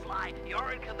 Okay, Sly,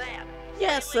 you're in command.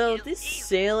 Yeah, so this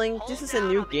sailing, this is a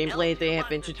new gameplay they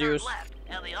have introduced.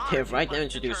 They have right now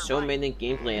introduced so many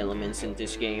gameplay elements in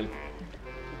this game.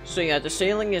 So yeah, the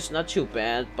sailing is not too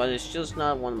bad, but it's just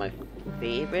not one of my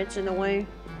favorites in a way.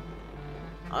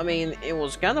 I mean, it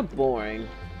was kind of boring.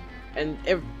 And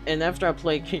after I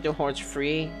played Kingdom Hearts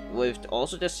 3 with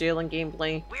also the sailing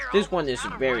gameplay, this one is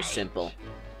very simple.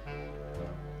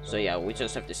 So yeah, we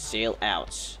just have to sail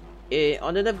out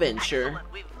on an adventure.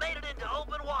 We've made it into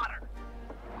open water.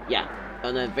 Yeah,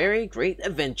 on a very great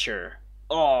adventure.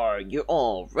 Are you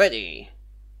all ready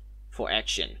for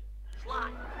action? Sly,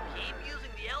 keep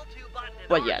using the L2 button and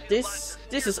But yeah, R2 this button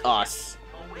to is steer the us, ship.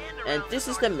 Wind and around this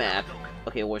the is the north map. coast.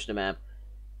 Okay, where's the map?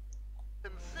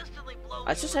 Consistently blow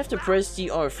I just have to press the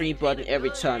R3 button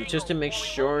every time just to make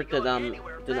sure that I'm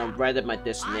right at my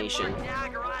destination.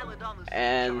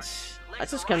 And I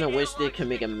just kind of wish they could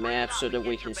make a map so that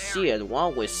we can see it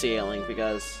while we're sailing,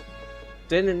 because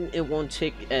then it won't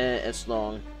take as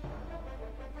long.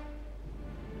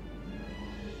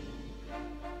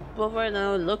 But right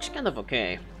now it looks kind of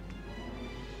okay.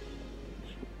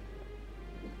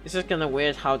 It's just kind of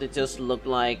weird how they just look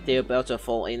like they're about to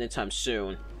fall anytime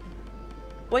soon.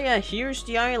 But yeah, here's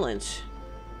the island.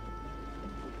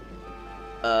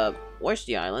 Where's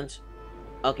the island?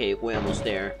 Okay, we're almost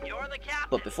there.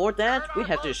 But before that, we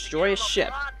have to destroy a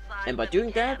ship. And by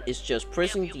doing that, it's just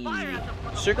pressing the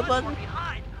circle button,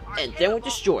 and then we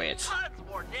destroy it.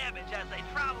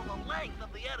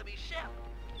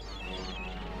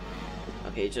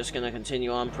 Okay, just gonna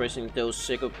continue on pressing those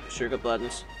circle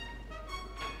buttons.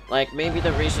 Like, maybe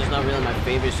the reason it's not really my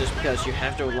favorite is just because you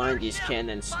have to align these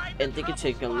cannons, and they can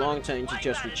take a long time to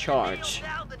just recharge.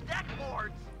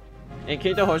 In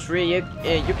Kingdom Hearts 3, you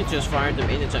can just fire them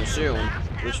anytime soon,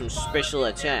 with some special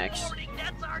attacks.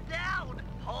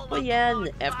 But yeah,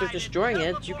 and after destroying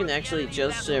it, you can actually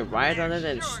just ride on it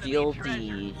and steal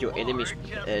your enemy's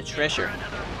treasure.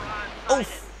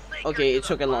 Oof! Okay, it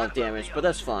took a lot of damage, but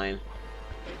that's fine.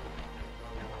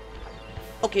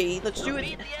 Okay, let's do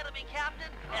it.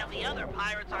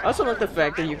 I also like the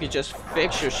fact that you can just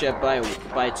fix your ship by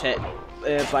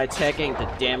tagging the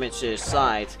damaged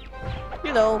side.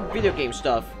 You know, video game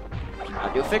stuff. How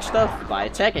do you fix stuff? By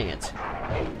attacking it.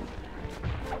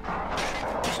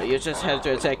 So you just have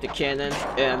to attack the cannon.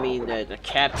 The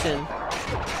captain.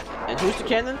 And who's the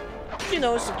cannon? You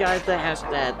know, it's the guy that has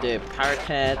that pirate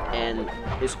hat and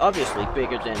is obviously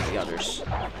bigger than the others.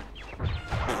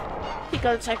 He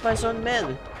got attacked by his own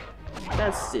men.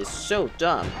 That's just so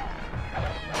dumb.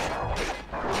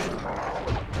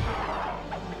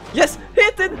 Yes,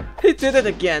 he did it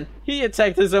again. He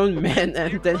attacked his own men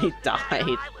and then he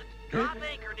died.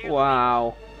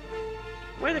 Wow.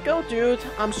 Way to go, dude.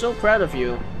 I'm so proud of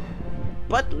you.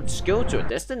 But let's go to a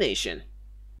destination.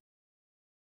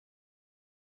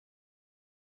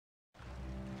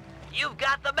 You've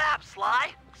got the map,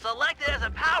 Sly. Select it as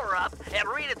a power-up and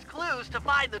read its clues to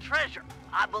find the treasure.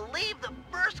 I believe the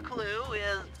first clue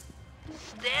is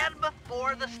stand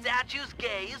before the statue's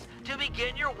gaze to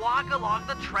begin your walk along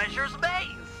the treasure's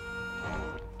maze.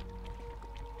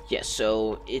 Yes,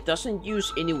 so it doesn't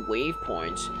use any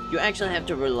waypoints. You actually have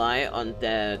to rely on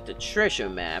the treasure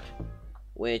map,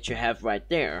 which you have right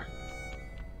there.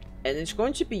 And it's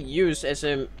going to be used as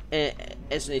an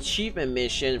achievement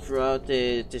mission throughout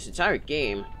this entire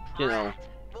game. You know,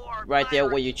 right there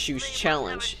where you choose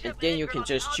challenge, and then you can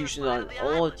just choose it on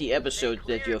all of the episodes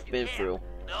that you have been through.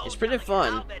 It's pretty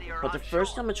fun, but the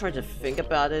first time I tried to think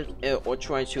about it, or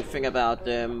trying to think about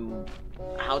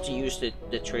how to use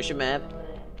the treasure map,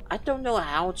 I don't know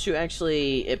how to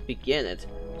actually begin it.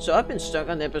 So I've been stuck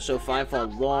on episode 5 for a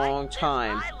long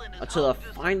time, until I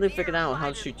finally figured out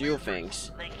how to do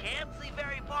things.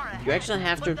 You actually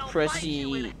have to press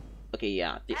the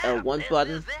L1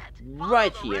 button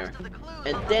right here,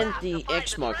 and then the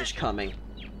X mark is coming.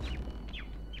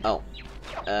 Oh,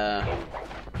 we're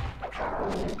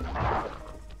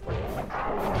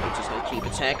just gonna keep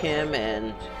attacking him,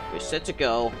 and we're set to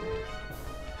go.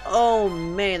 Oh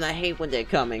man, I hate when they're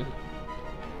coming.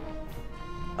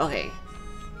 Okay.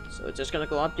 So we're just gonna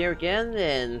go up there again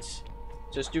and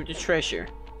just do the treasure.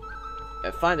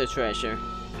 Find the treasure.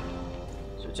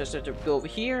 So just have to go over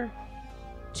here.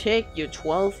 Take your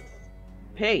 12th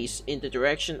pace in the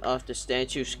direction of the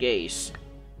statue's gaze.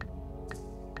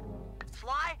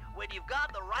 Sly, when you've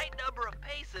got the right number of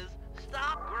paces,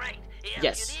 stop great. If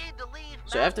Yes. you need to leave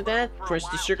So after that, for a press the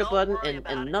while, circle don't button worry and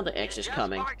about it. another You X is just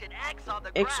coming. marked an X on the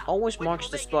X ground, always which marks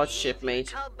will the make it spot, easy to shipmate.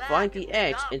 come back Find the and pick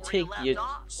X up and where you take left your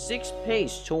off. 6th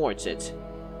pace towards it.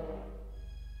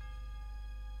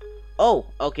 Oh,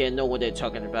 okay, I know what they're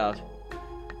talking about.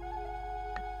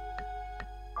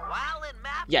 While in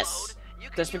map Yes, mode, you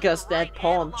can that's use because the that right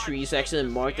palm analog tree is stick actually to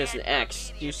marked as scan an the X.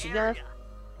 Do you immediate see that?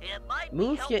 area. It might be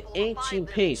Move your helpful to 18 find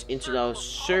this pace into those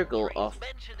circle circle of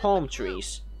mentioned in the palm clue.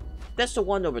 trees. That's the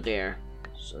one over there.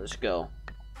 So let's go.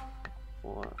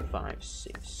 4, 5,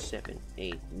 6, 7,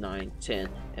 8, 9, 10,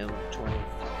 11, 12.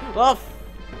 Oh!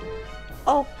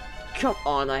 Oh, come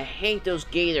on. I hate those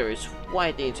gators. Why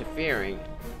are they interfering?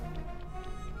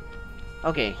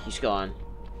 Okay, he's gone.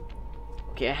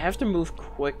 Okay, I have to move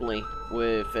quickly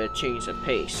with a change of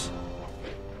pace.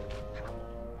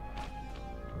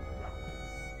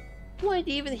 Why are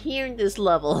they even here in this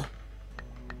level?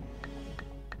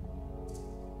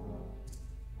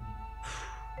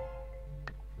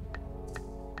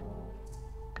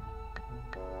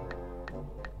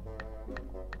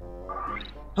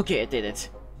 Okay, I did it.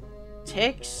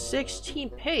 Take 16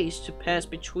 pace to pass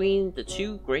between the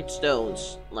two great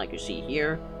stones, like you see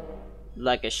here.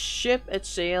 Like a ship at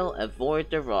sail, avoid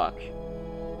the rock.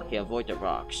 Okay, avoid the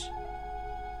rocks.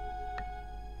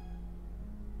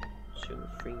 2,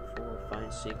 3, 4,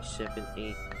 5, 6, 7,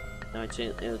 8, 9,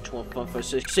 10, 11, 12, 13, 14,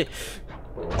 15, 16.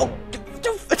 Oh,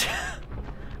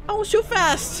 I was too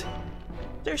fast!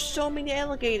 There's so many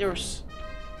alligators.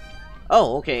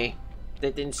 Oh, okay.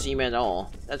 They didn't see me at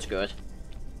all. That's good.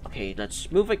 Okay,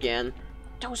 let's move again.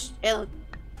 Those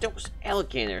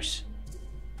alligators.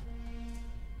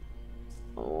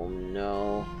 Oh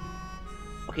no.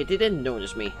 Okay, they didn't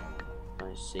notice me.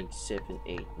 5, 6, 7,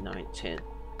 8, 9, 10,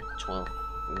 12.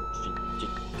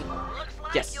 Looks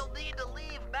like Yes. you'll need to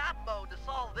leave map mode to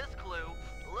solve this clue.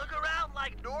 Look around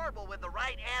like normal with the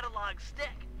right analog stick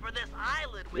for this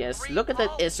island with Yes, 3 look at that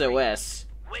palm trees. SOS.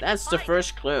 When That's you the find first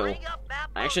it, clue. bring up map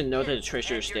I actually mode know that the again,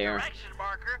 treasure's and your there. direction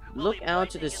marker will Look be out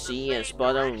to the pointing in sea and same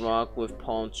spot a direction. rock with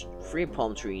 3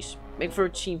 palm trees. Make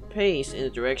 13 pace in the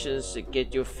directions to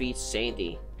get your feet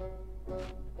sandy.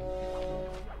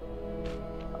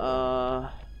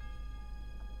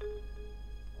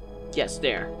 Yes,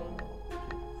 there.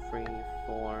 3,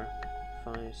 4,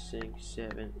 5, 6,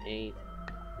 7, 8,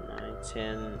 9,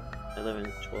 10,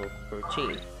 11, 12,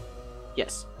 13.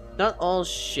 Yes. Not all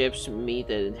ships meet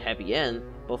a happy end,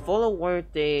 but follow where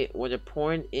the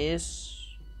point is.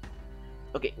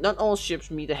 Okay, not all ships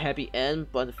meet a happy end,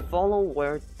 but follow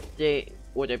where the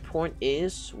point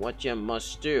is what you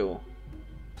must do.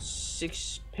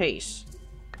 6 pace.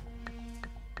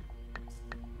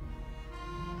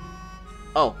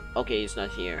 Oh, okay, it's not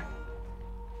here.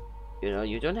 You know,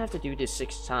 you don't have to do this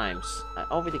 6 times. I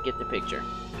already get the picture.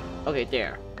 Okay,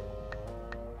 there.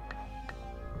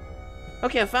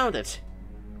 Okay, I found it.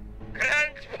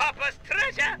 Grandpapa's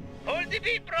treasure! Hold the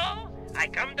beat, bro! I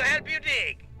come to help you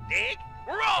dig. Dig?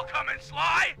 We're all coming,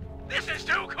 Sly! This is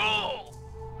too cool!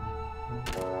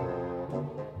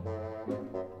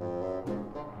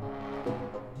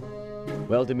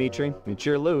 Well, Dimitri, it's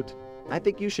your loot. I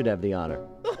think you should have the honor.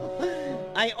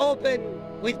 I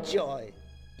open with joy.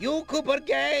 You Cooper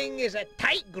gang is a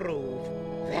tight groove.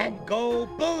 Van Gogh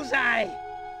bullseye.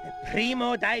 The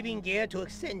primo diving gear to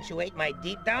accentuate my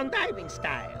deep down diving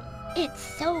style. It's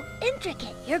so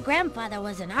intricate. Your grandfather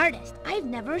was an artist. I've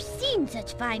never seen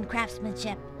such fine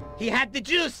craftsmanship. He had the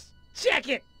juice. Check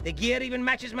it. The gear even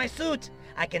matches my suit.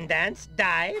 I can dance,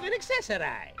 dive, and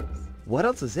accessorize. What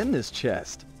else is in this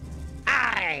chest?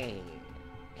 Aye.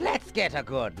 Let's get a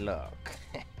good look.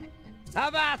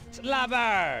 Avast,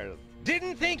 lovers!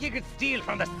 Didn't think you could steal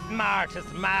from the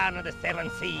smartest man of the 7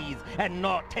 seas and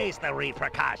not taste the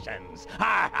repercussions.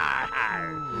 Ha ha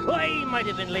ha! I might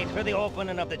have been late for the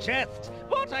opening of the chest,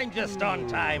 but I'm just on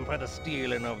time for the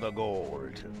stealing of the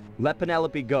gold. Let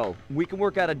Penelope go. We can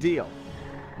work out a deal.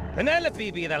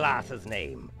 Penelope be the lass's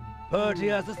name. Purty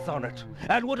as a sonnet,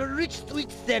 and what a rich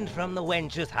sweet scent from the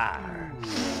wench's hair.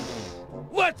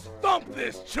 Let's thump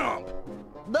this chump!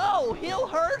 No, he'll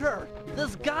hurt her.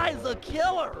 This guy's a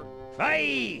killer.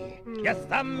 Aye! You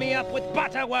sum me up with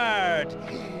butterword!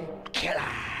 Killer!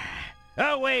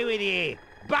 Away with ye!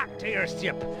 Back to your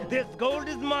ship! This gold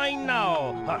is mine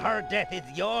now, but her death is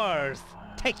yours!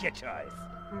 Take your choice.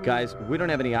 Guys, we don't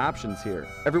have any options here.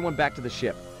 Everyone back to the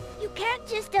ship. You can't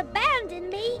just abandon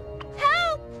me.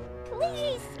 Help!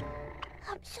 Please!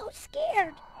 I'm so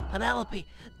scared. Penelope,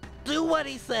 do what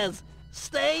he says.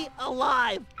 Stay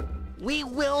alive. We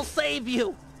will save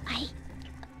you.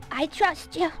 I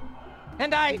trust you.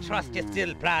 And I trust you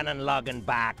still plan on logging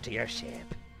back to your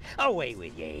ship. Away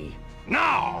with ye.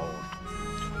 Now!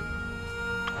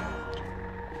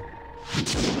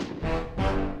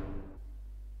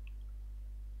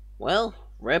 Well,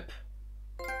 rip.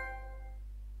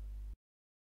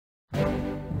 Clearly,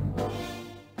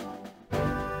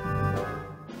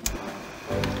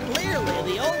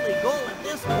 the only goal at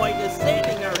this point is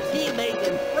saving our teammate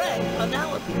and friend,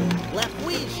 Penelope.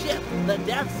 Lefui's ship, the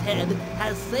Death's Head,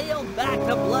 has sailed back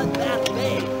to Bloodbath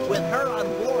Bay with her on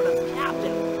board as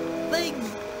captain.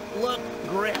 Things look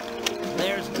grim.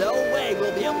 There's no way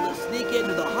we'll be able to sneak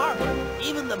into the harbor.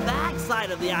 Even the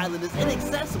backside of the island is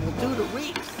inaccessible due to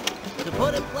reefs. To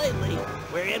put it plainly,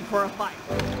 we're in for a fight.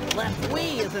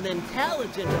 Lefui is an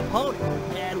intelligent opponent,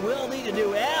 and we'll need to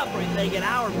do everything in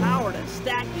our power to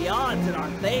stack the odds in our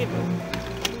favor.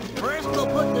 First, we'll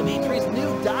put Dimitri's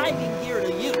new diving gear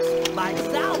to use by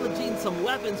salvaging some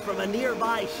weapons from a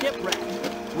nearby shipwreck.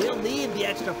 We'll need the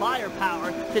extra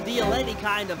firepower to deal any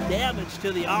kind of damage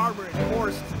to the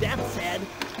armor-enforced Death's Head.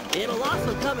 It'll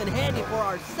also come in handy for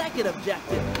our second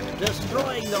objective,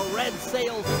 destroying the Red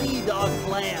Sail Sea Dog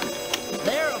clan.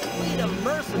 They're a fleet of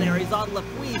mercenaries on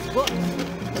Lefui's books.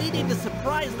 We need to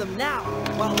surprise them now,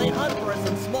 while they hunt for us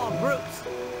in small groups.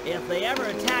 If they ever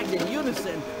attacked in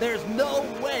unison, there's no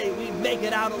way we'd make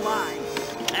it out alive.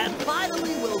 And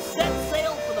finally, we'll set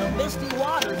sail for the misty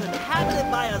waters inhabited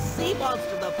by a sea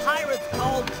monster the pirates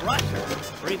called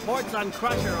Crusher. Reports on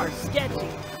Crusher are sketchy,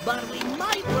 but we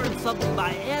might learn something by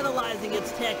analyzing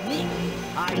its technique.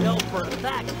 I know for a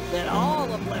fact that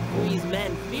all of Lefui's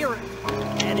men fear it.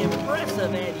 An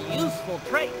impressive and useful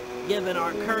trait, given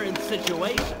our current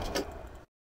situation.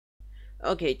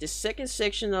 Okay, the second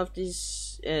section of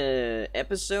this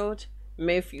episode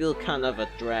may feel kind of a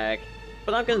drag,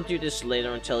 but I'm gonna do this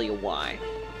later and tell you why.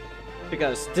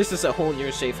 Because this is a whole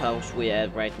new safe house we're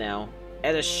at right now,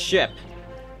 at a ship.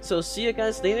 So see you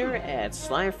guys later at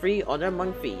Slime Free on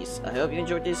Among Thieves. I hope you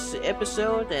enjoyed this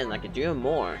episode, and I can do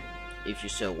more if you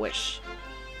so wish.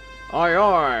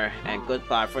 Arr, and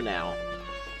goodbye for now.